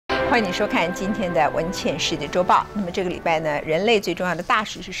欢迎你收看今天的文茜世界周报。那么这个礼拜呢，人类最重要的大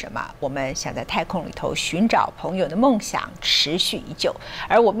事是什么？我们想在太空里头寻找朋友的梦想持续已久，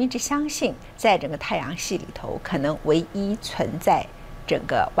而我们一直相信，在整个太阳系里头，可能唯一存在整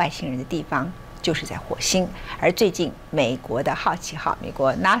个外星人的地方，就是在火星。而最近，美国的好奇号，美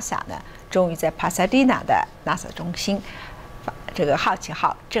国 Nasa 呢，终于在帕萨迪纳的 Nasa 中心。这个好奇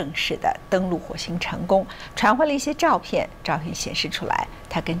号正式的登陆火星成功，传回了一些照片，照片显示出来，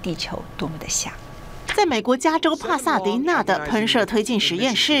它跟地球多么的像。在美国加州帕萨迪纳的喷射推进实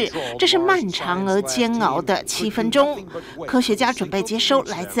验室，这是漫长而煎熬的7分钟。科学家准备接收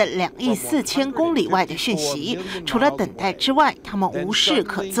来自2亿4千公里外的讯息，除了等待之外，他们无事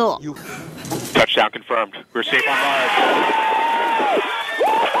可做。Touchdown confirmed. We're safe on Mars.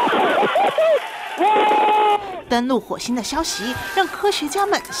 登陆火星的消息让科学家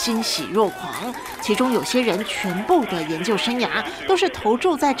们欣喜若狂，其中有些人全部的研究生涯都是投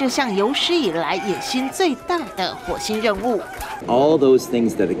注在这项有史以来野心最大的火星任务。All those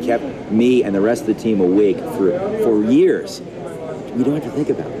things that have kept me and the rest of the team awake for years. We don't have to think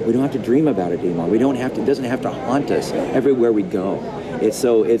about it. We don't have to dream about it anymore. We don't have to. It doesn't have to haunt us everywhere we go. It's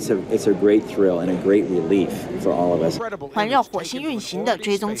a great thrill and a great relief for all of us. 环绕火星运行的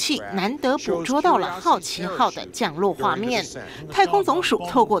追踪器难得捕捉到了好奇号的降落画面。太空总署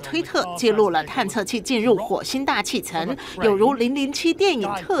透过推特记录了探测器进入火星大气层，有如007电影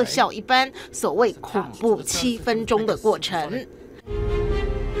特效一般，所谓恐怖7分钟的过程。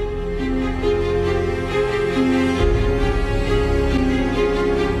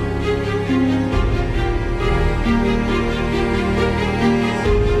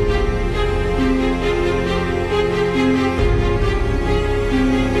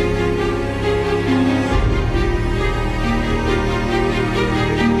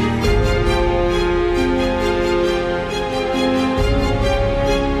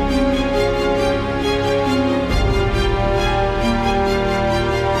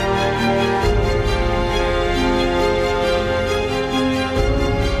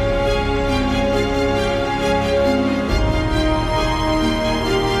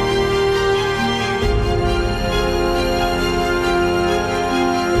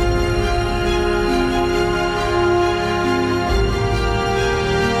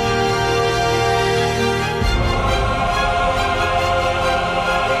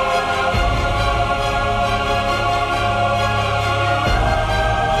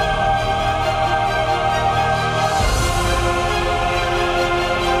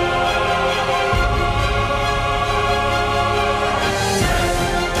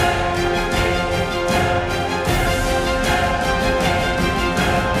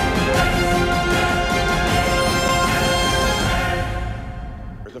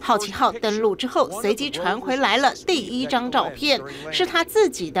好奇号登陆之后，随即传回来了第1张照片，是他自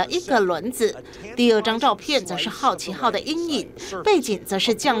己的一个轮子；第2张照片则是好奇号的阴影，背景则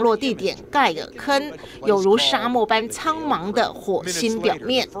是降落地点盖尔坑，有如沙漠般苍茫的火星表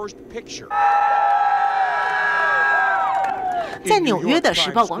面。在纽约的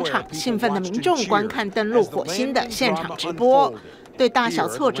时报广场，兴奋的民众观看登陆火星的现场直播。对大小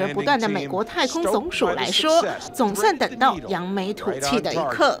挫折不断的美国太空总署来说，总算等到扬眉吐气的一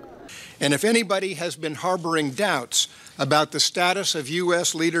刻。And if anybody has been harboring doubts about the status of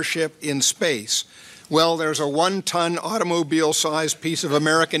U.S. leadership in space, well, there's a 1-ton automobile-sized piece of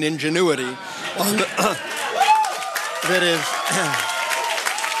American ingenuity on the, that is.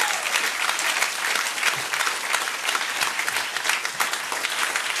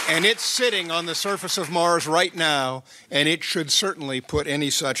 And it's sitting on the surface of Mars right now, and it should certainly put any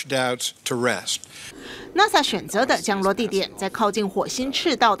such doubts to rest. NASA 选择的降落地点在靠近火星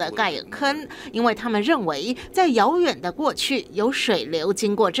赤道的盖尔坑，因为他们认为在遥远的过去有水流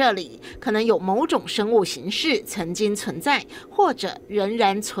经过这里，可能有某种生物形式曾经存在，或者仍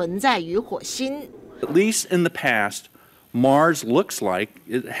然存在于火星。At least in the past, Mars looks like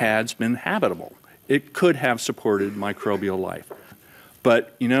it has been habitable. It could have supported microbial life. But,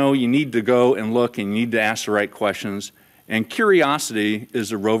 you need to go and look and you need to ask the right questions. And Curiosity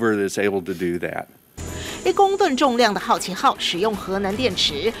is a rover that's able to do that. 1公吨重量的好奇号使用核能电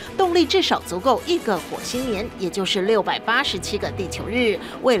池，动力至少足够1个火星年，也就是687个地球日。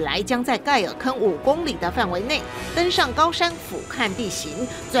未来将在盖尔坑5公里的范围内登上高山，俯瞰地形，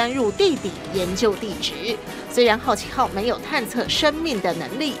钻入地底研究地质。虽然好奇号没有探测生命的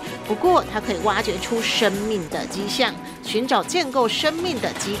能力，不过它可以挖掘出生命的迹象，寻找建构生命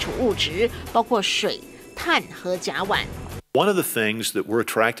的基础物质，包括水、碳和甲烷。One of the things that we're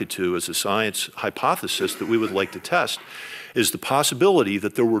attracted to as a science hypothesis that we would like to test is the possibility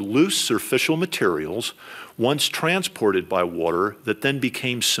that there were loose superficial materials once transported by water that then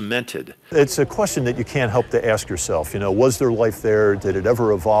became cemented. It's a question that you can't help to ask yourself. Was there life there? Did it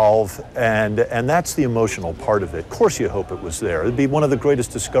ever evolve? And that's the emotional part of it. Of course you hope it was there. It'd be one of the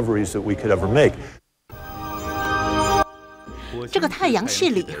greatest discoveries that we could ever make. 这个太阳系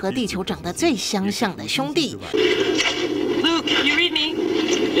里和地球长得最相像的兄弟 Luke, you read me?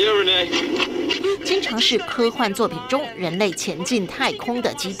 Yeah, Renee. 经常是科幻作品中人类前进太空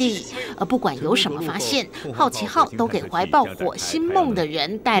的基地，而不管有什么发现，好奇号都给怀抱火星梦的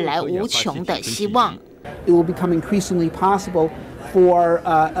人带来无穷的希望。It will become increasingly possible for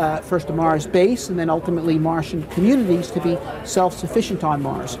first a Mars base and then ultimately Martian communities to be self-sufficient on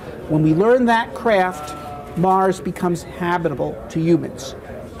Mars. When we learn that craft, Mars becomes habitable to humans.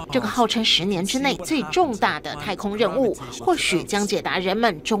 这个号称10年之内最重大的太空任务，或许将解答人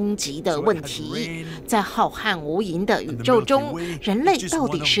们终极的问题：在浩瀚无垠的宇宙中，人类到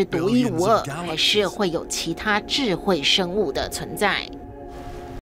底是独一无二，还是会有其他智慧生物的存在？